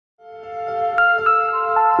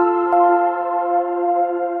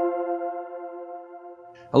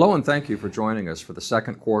Hello and thank you for joining us for the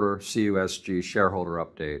second quarter CUSG shareholder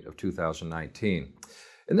update of 2019.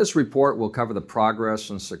 In this report, we'll cover the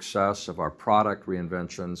progress and success of our product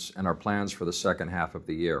reinventions and our plans for the second half of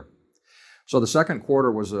the year. So the second quarter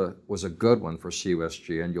was a good one for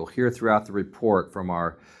CUSG, and you'll hear throughout the report from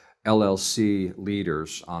our LLC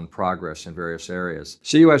leaders on progress in various areas.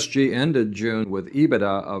 CUSG ended June with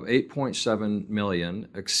EBITDA of $8.7 million,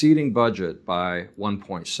 exceeding budget by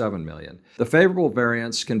 $1.7 million. The favorable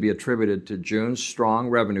variance can be attributed to June's strong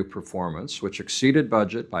revenue performance, which exceeded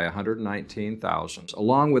budget by $119,000,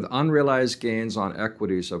 along with unrealized gains on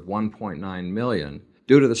equities of $1.9 million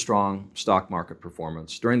due to the strong stock market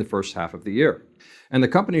performance during the first half of the year. And the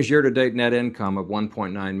company's year-to-date net income of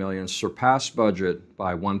 $1.9 million surpassed budget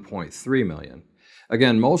by $1.3 million,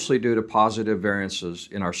 again, mostly due to positive variances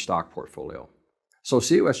in our stock portfolio. So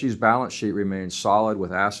CUSG's balance sheet remains solid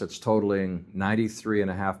with assets totaling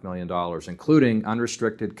 $93.5 million, including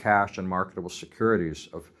unrestricted cash and marketable securities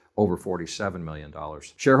of over $47 million.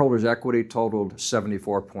 Shareholders' equity totaled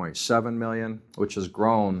 $74.7 million, which has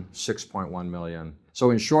grown $6.1 million.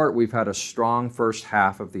 So in short, we've had a strong first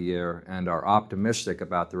half of the year and are optimistic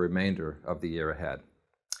about the remainder of the year ahead.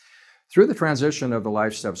 Through the transition of the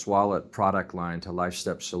LifeSteps Wallet product line to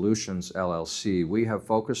LifeSteps Solutions LLC, we have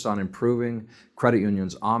focused on improving credit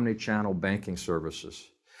unions' omni-channel banking services.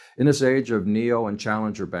 In this age of neo and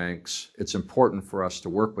challenger banks, it's important for us to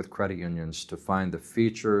work with credit unions to find the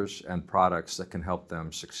features and products that can help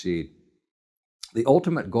them succeed. The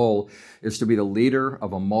ultimate goal is to be the leader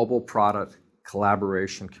of a mobile product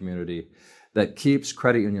collaboration community that keeps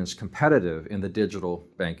credit unions competitive in the digital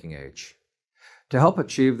banking age. To help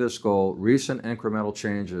achieve this goal, recent incremental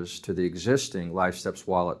changes to the existing LifeSteps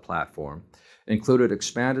Wallet platform included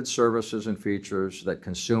expanded services and features that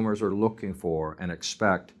consumers are looking for and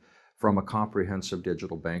expect from a comprehensive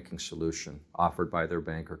digital banking solution offered by their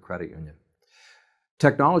bank or credit union.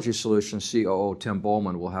 Technology Solutions COO Tim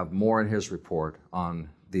Bowman will have more in his report on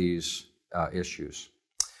these issues.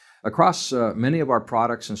 Across many of our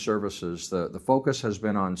products and services, the focus has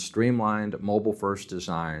been on streamlined mobile-first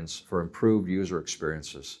designs for improved user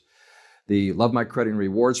experiences. The Love My Credit and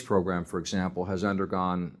Rewards program, for example, has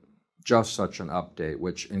undergone just such an update,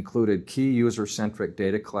 which included key user-centric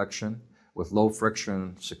data collection with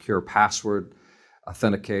low-friction, secure password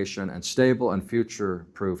authentication, and stable and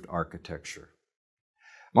future-proofed architecture.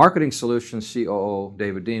 Marketing Solutions COO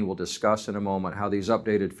David Dean will discuss in a moment how these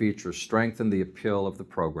updated features strengthen the appeal of the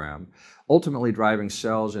program, ultimately driving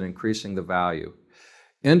sales and increasing the value.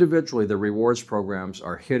 Individually, the rewards programs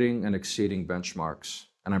are hitting and exceeding benchmarks.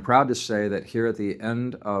 And I'm proud to say that here at the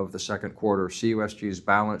end of the second quarter, CUSG's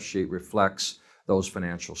balance sheet reflects those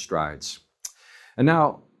financial strides. And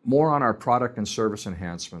now, more on our product and service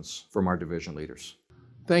enhancements from our division leaders.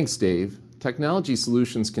 Thanks, Dave. Technology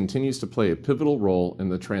Solutions continues to play a pivotal role in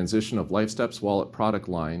the transition of LifeSteps Wallet product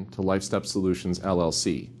line to LifeSteps Solutions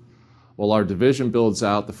LLC. While our division builds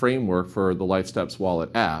out the framework for the LifeSteps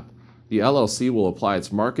Wallet app, the LLC will apply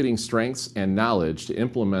its marketing strengths and knowledge to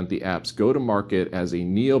implement the app's go-to-market as a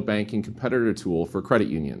neo-banking competitor tool for credit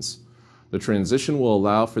unions. The transition will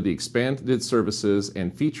allow for the expanded services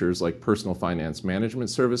and features like personal finance management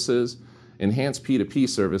services, enhanced P2P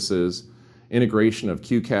services, integration of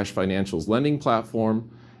QCash Financial's lending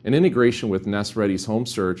platform, and integration with Nest Ready's home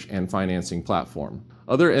search and financing platform.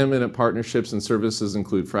 Other imminent partnerships and services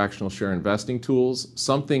include fractional share investing tools,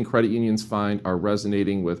 something credit unions find are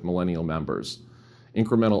resonating with millennial members.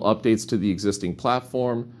 Incremental updates to the existing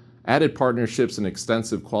platform, added partnerships, and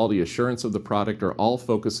extensive quality assurance of the product are all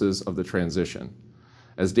focuses of the transition.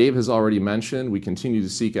 As Dave has already mentioned, we continue to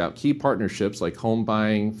seek out key partnerships like home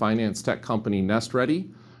buying finance tech company Nest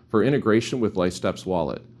Ready for integration with LifeSteps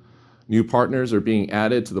Wallet. New partners are being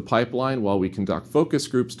added to the pipeline while we conduct focus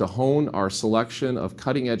groups to hone our selection of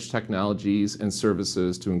cutting-edge technologies and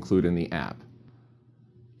services to include in the app.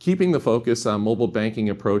 Keeping the focus on mobile banking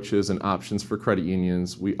approaches and options for credit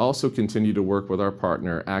unions, we also continue to work with our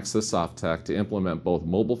partner Access Softtech to implement both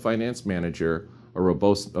Mobile Finance Manager, a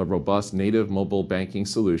robust native mobile banking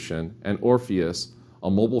solution, and Orpheus,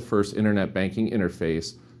 a mobile-first internet banking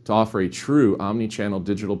interface to offer a true omni-channel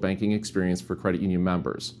digital banking experience for credit union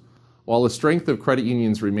members. While the strength of credit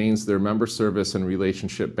unions remains their member service and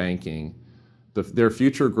relationship banking, their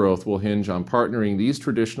future growth will hinge on partnering these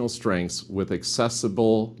traditional strengths with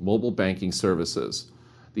accessible mobile banking services.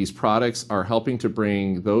 These products are helping to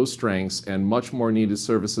bring those strengths and much more needed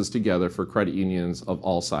services together for credit unions of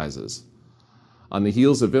all sizes. On the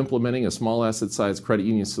heels of implementing a small asset size credit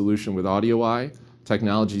union solution with AudioEye,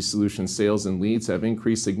 Technology Solutions sales and leads have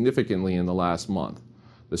increased significantly in the last month.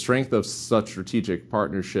 The strength of such strategic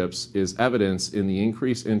partnerships is evidenced in the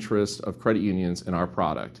increased interest of credit unions in our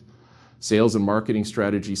product. Sales and marketing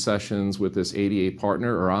strategy sessions with this ADA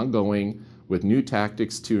partner are ongoing, with new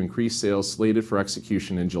tactics to increase sales slated for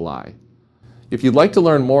execution in July. If you'd like to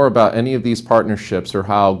learn more about any of these partnerships or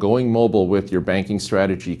how going mobile with your banking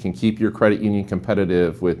strategy can keep your credit union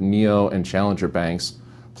competitive with neo and challenger banks,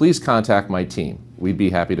 please contact my team. We'd be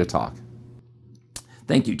happy to talk.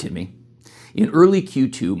 Thank you, Timmy. In early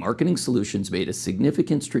Q2, Marketing Solutions made a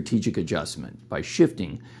significant strategic adjustment by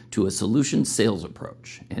shifting to a solution sales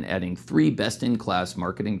approach and adding 3 best-in-class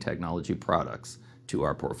marketing technology products to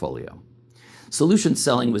our portfolio. Solution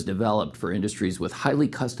selling was developed for industries with highly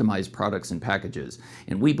customized products and packages,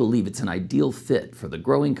 and we believe it's an ideal fit for the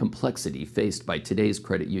growing complexity faced by today's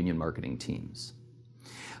credit union marketing teams.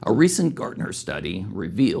 A recent Gartner study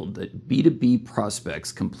revealed that B2B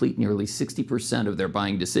prospects complete nearly 60% of their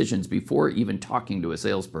buying decisions before even talking to a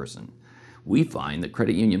salesperson. We find that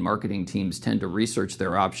credit union marketing teams tend to research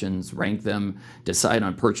their options, rank them, decide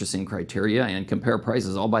on purchasing criteria, and compare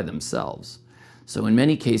prices all by themselves. So in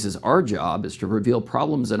many cases, our job is to reveal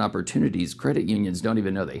problems and opportunities credit unions don't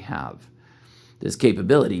even know they have. This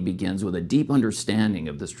capability begins with a deep understanding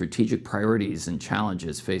of the strategic priorities and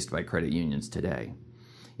challenges faced by credit unions today.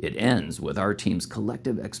 It ends with our team's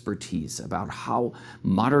collective expertise about how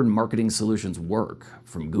modern marketing solutions work,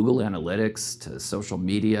 from Google Analytics to social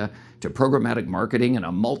media to programmatic marketing and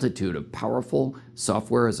a multitude of powerful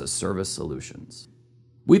software-as-a-service solutions.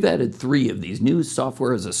 We've added 3 of these new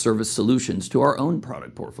software-as-a-service solutions to our own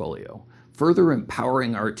product portfolio, further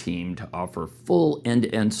empowering our team to offer full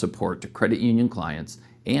end-to-end support to credit union clients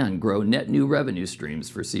and grow net new revenue streams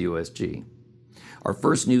for CUSG. Our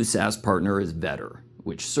first new SaaS partner is Vetter,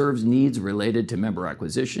 which serves needs related to member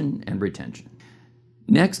acquisition and retention.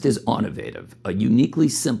 Next is Onnovative, a uniquely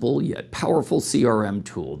simple yet powerful CRM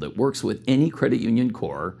tool that works with any credit union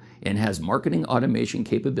core and has marketing automation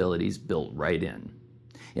capabilities built right in.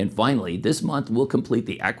 And finally, this month we'll complete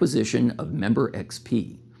the acquisition of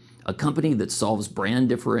MemberXP, a company that solves brand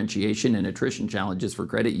differentiation and attrition challenges for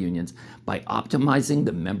credit unions by optimizing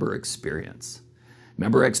the member experience.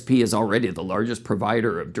 MemberXP is already the largest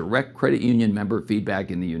provider of direct credit union member feedback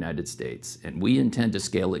in the United States, and we intend to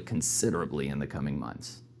scale it considerably in the coming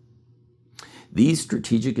months. These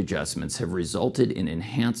strategic adjustments have resulted in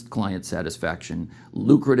enhanced client satisfaction,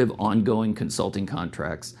 lucrative ongoing consulting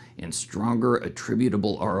contracts, and stronger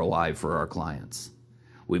attributable ROI for our clients.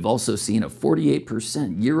 We've also seen a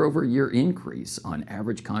 48% year-over-year increase on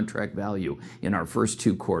average contract value in our first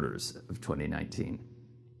 2 quarters of 2019.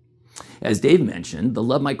 As Dave mentioned, the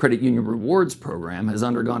Love My Credit Union Rewards program has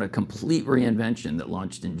undergone a complete reinvention that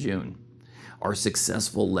launched in June. Our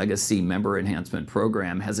successful legacy member enhancement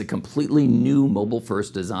program has a completely new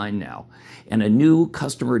mobile-first design now and a new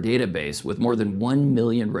customer database with more than 1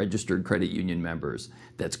 million registered credit union members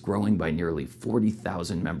that's growing by nearly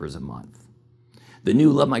 40,000 members a month. The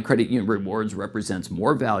new Love My Credit Union Rewards represents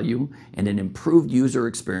more value and an improved user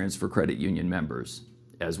experience for credit union members,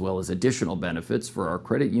 as well as additional benefits for our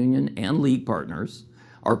credit union and league partners,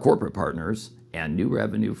 our corporate partners, and new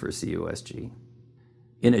revenue for CUSG.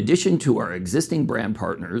 In addition to our existing brand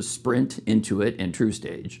partners, Sprint, Intuit, and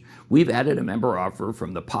TrueStage, we've added a member offer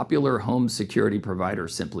from the popular home security provider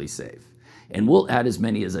SimpliSafe, and we'll add as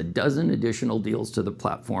many as 12 additional deals to the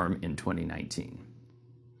platform in 2019.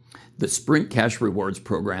 The Sprint Cash Rewards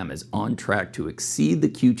program is on track to exceed the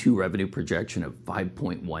Q2 revenue projection of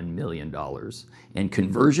 $5.1 million, and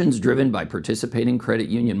conversions driven by participating credit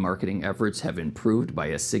union marketing efforts have improved by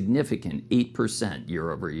a significant 8%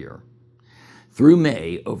 year over year. Through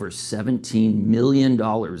May, over $17 million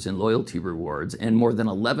in loyalty rewards and more than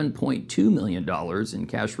 $11.2 million in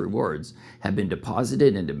cash rewards have been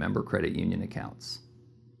deposited into member credit union accounts.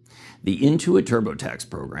 The Intuit TurboTax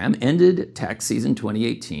program ended tax season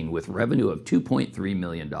 2018 with revenue of $2.3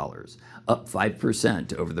 million, up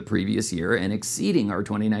 5% over the previous year and exceeding our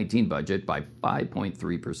 2019 budget by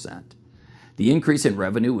 5.3%. The increase in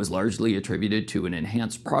revenue was largely attributed to an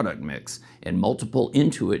enhanced product mix and multiple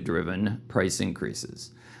Intuit-driven price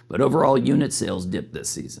increases, but overall unit sales dipped this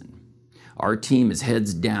season. Our team is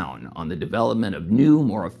heads down on the development of new,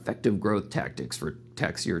 more effective growth tactics for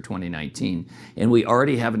tax year 2019, and we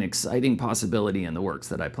already have an exciting possibility in the works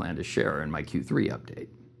that I plan to share in my Q3 update.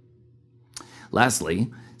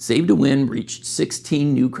 Lastly, Save to Win reached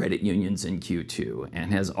 16 new credit unions in Q2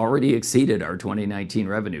 and has already exceeded our 2019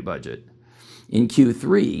 revenue budget. In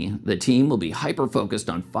Q3, the team will be hyper-focused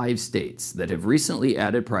on 5 states that have recently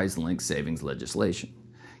added price-linked savings legislation: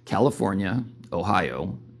 California,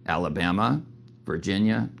 Ohio, Alabama,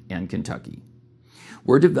 Virginia, and Kentucky.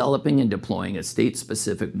 We're developing and deploying a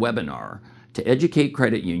state-specific webinar to educate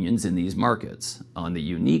credit unions in these markets on the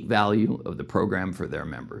unique value of the program for their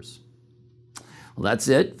members. Well, that's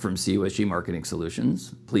it from CUSG Marketing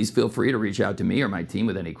Solutions. Please feel free to reach out to me or my team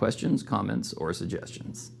with any questions, comments, or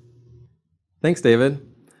suggestions. Thanks, David.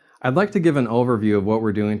 I'd like to give an overview of what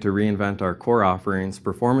we're doing to reinvent our core offerings,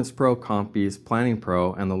 Performance Pro, CompEase, Planning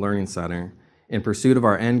Pro, and the Learning Center, in pursuit of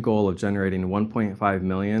our end goal of generating $1.5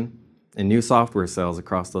 million in new software sales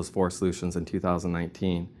across those 4 solutions in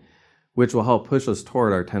 2019, which will help push us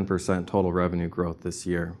toward our 10% total revenue growth this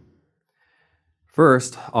year.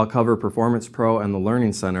 First, I'll cover Performance Pro and the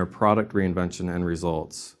Learning Center product reinvention and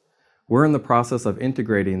results. We're in the process of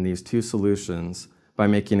integrating these 2 solutions by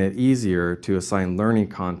making it easier to assign learning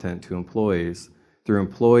content to employees through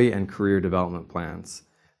employee and career development plans,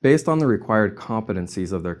 based on the required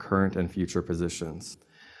competencies of their current and future positions.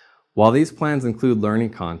 While these plans include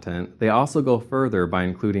learning content, they also go further by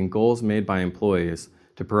including goals made by employees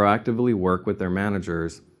to proactively work with their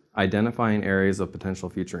managers, identifying areas of potential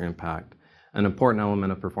future impact, an important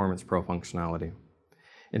element of Performance Pro functionality.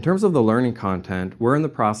 In terms of the learning content, we're in the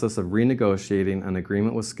process of renegotiating an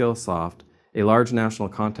agreement with Skillsoft, a large national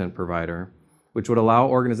content provider, which would allow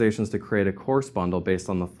organizations to create a course bundle based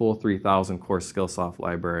on the full 3,000 course Skillsoft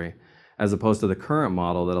library, as opposed to the current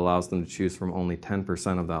model that allows them to choose from only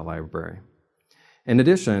 10% of that library. In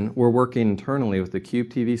addition, we're working internally with the Cube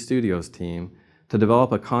TV Studios team to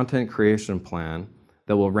develop a content creation plan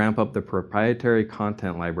that will ramp up the proprietary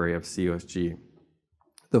content library of CUSG.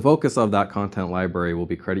 The focus of that content library will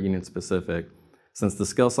be credit union specific, since the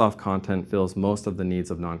Skillsoft content fills most of the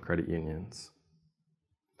needs of non-credit unions.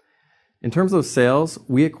 In terms of sales,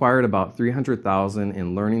 we acquired about $300,000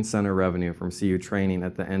 in Learning Center revenue from CU Training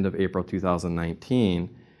at the end of April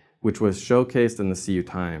 2019, which was showcased in the CU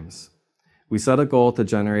Times. We set a goal to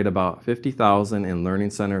generate about $50,000 in Learning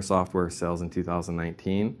Center software sales in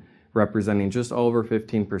 2019, representing just over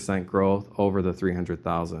 15% growth over the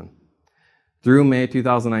 $300,000. Through May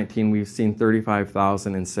 2019, we've seen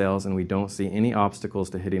 $35,000 in sales, and we don't see any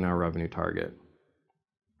obstacles to hitting our revenue target.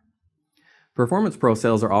 Performance Pro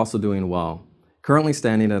sales are also doing well, currently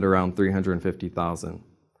standing at around $350,000.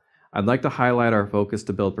 I'd like to highlight our focus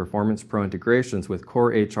to build Performance Pro integrations with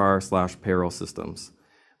core HR/payroll systems.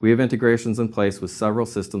 We have integrations in place with several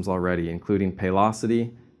systems already, including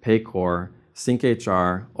Paylocity, Paycor,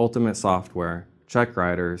 SyncHR, Ultimate Software,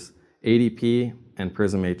 CheckWriters, ADP, and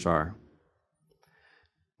Prism HR.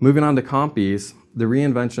 Moving on to CompEase, the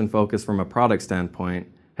reinvention focus from a product standpoint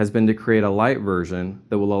has been to create a light version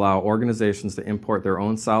that will allow organizations to import their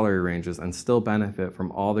own salary ranges and still benefit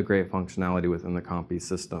from all the great functionality within the CompEase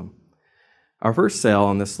system. Our first sale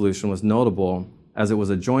on this solution was notable as it was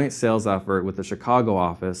a joint sales effort with the Chicago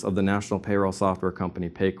office of the national payroll software company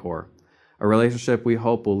Paycor, a relationship we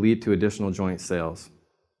hope will lead to additional joint sales.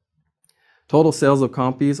 Total sales of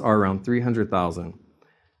CompEase are around $300,000.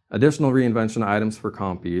 Additional reinvention items for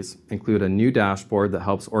CompEase include a new dashboard that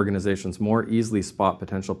helps organizations more easily spot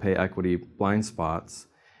potential pay equity blind spots,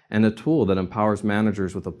 and a tool that empowers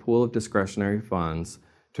managers with a pool of discretionary funds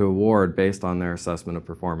to award based on their assessment of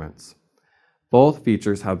performance. Both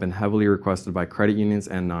features have been heavily requested by credit unions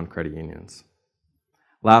and non-credit unions.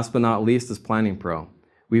 Last but not least is Planning Pro.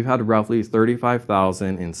 We've had roughly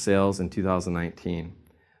 $35,000 in sales in 2019.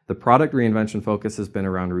 The product reinvention focus has been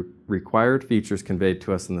around required features conveyed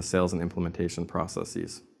to us in the sales and implementation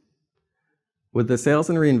processes. With the sales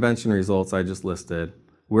and reinvention results I just listed,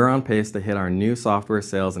 we're on pace to hit our new software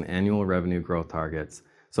sales and annual revenue growth targets,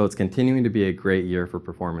 so it's continuing to be a great year for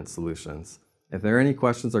Performance Solutions. If there are any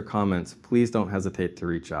questions or comments, please don't hesitate to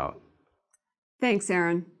reach out. Thanks,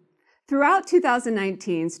 Aaron. Throughout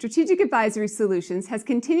 2019, Strategic Advisory Solutions has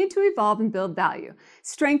continued to evolve and build value,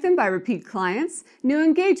 strengthened by repeat clients, new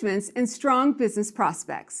engagements, and strong business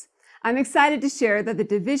prospects. I'm excited to share that the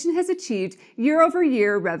division has achieved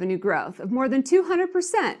year-over-year revenue growth of more than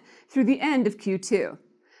 200% through the end of Q2.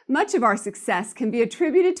 Much of our success can be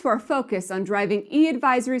attributed to our focus on driving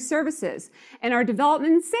e-advisory services and our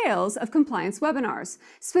development and sales of compliance webinars,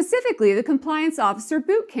 specifically the Compliance Officer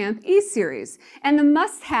Bootcamp e-Series and the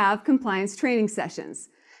must-have compliance training sessions.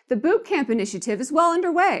 The Bootcamp initiative is well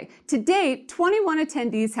underway. To date, 21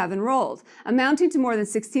 attendees have enrolled, amounting to more than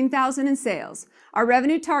 $16,000 in sales. Our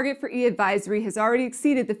revenue target for e-advisory has already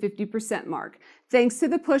exceeded the 50% mark, thanks to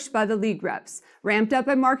the push by the lead reps, ramped up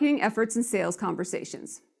by marketing efforts and sales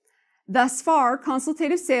conversations. Thus far,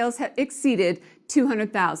 consultative sales have exceeded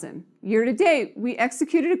 $200,000. Year to date, we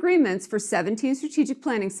executed agreements for 17 strategic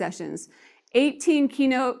planning sessions, 18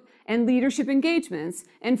 keynote and leadership engagements,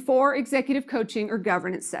 and 4 executive coaching or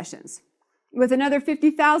governance sessions. with another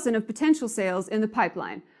 50,000 of potential sales in the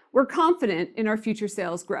pipeline. We're confident in our future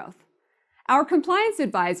sales growth. Our compliance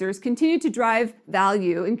advisors continue to drive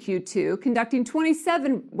value in Q2, conducting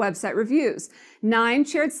 27 website reviews, 9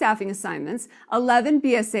 shared staffing assignments, 11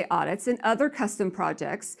 BSA audits and other custom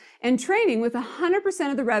projects, and training with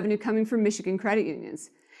 100% of the revenue coming from Michigan credit unions.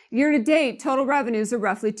 Year to date, total revenues are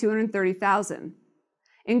roughly $230,000,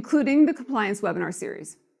 including the compliance webinar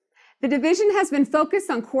series. The division has been focused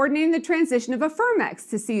on coordinating the transition of Affirmex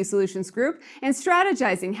to CU Solutions Group and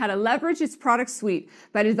strategizing how to leverage its product suite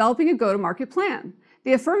by developing a go-to-market plan.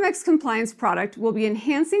 The Affirmex compliance product will be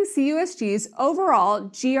enhancing CUSG's overall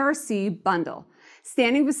GRC bundle,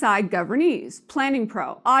 standing beside Governees, Planning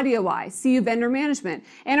Pro, AudioEye, CU Vendor Management,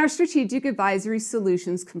 and our Strategic Advisory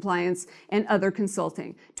Solutions Compliance and other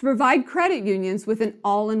consulting to provide credit unions with an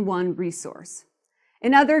all-in-one resource.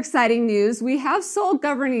 In other exciting news, we have sold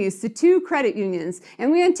Governees to 2 credit unions,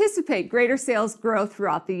 and we anticipate greater sales growth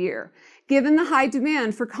throughout the year, given the high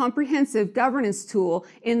demand for comprehensive governance tool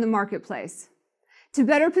in the marketplace. To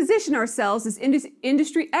better position ourselves as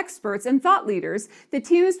industry experts and thought leaders, the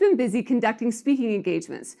team has been busy conducting speaking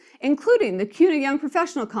engagements, including the CUNA Young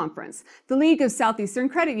Professional Conference, the League of Southeastern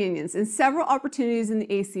Credit Unions, and several opportunities in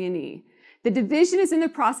the AC&E. The division is in the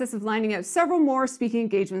process of lining up several more speaking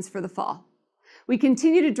engagements for the fall. We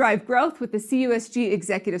continue to drive growth with the CUSG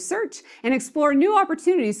executive search and explore new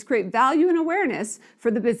opportunities to create value and awareness for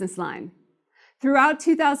the business line. Throughout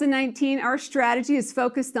 2019, our strategy is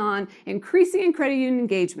focused on increasing credit union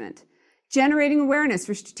engagement, generating awareness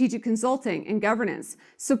for strategic consulting and governance,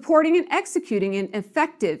 supporting and executing an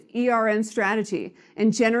effective ERM strategy,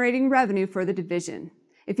 and generating revenue for the division.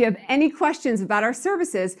 If you have any questions about our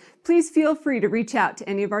services, please feel free to reach out to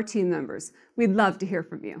any of our team members. We'd love to hear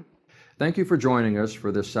from you. Thank you for joining us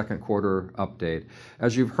for this second quarter update.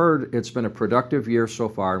 As you've heard, it's been a productive year so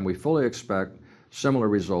far, and we fully expect similar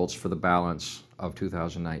results for the balance of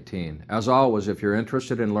 2019. As always, if you're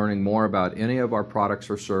interested in learning more about any of our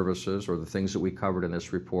products or services or the things that we covered in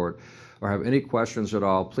this report, or have any questions at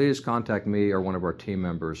all, please contact me or one of our team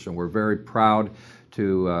members. And we're very proud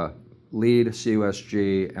to lead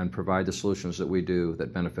CUSG and provide the solutions that we do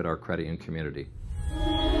that benefit our credit union community.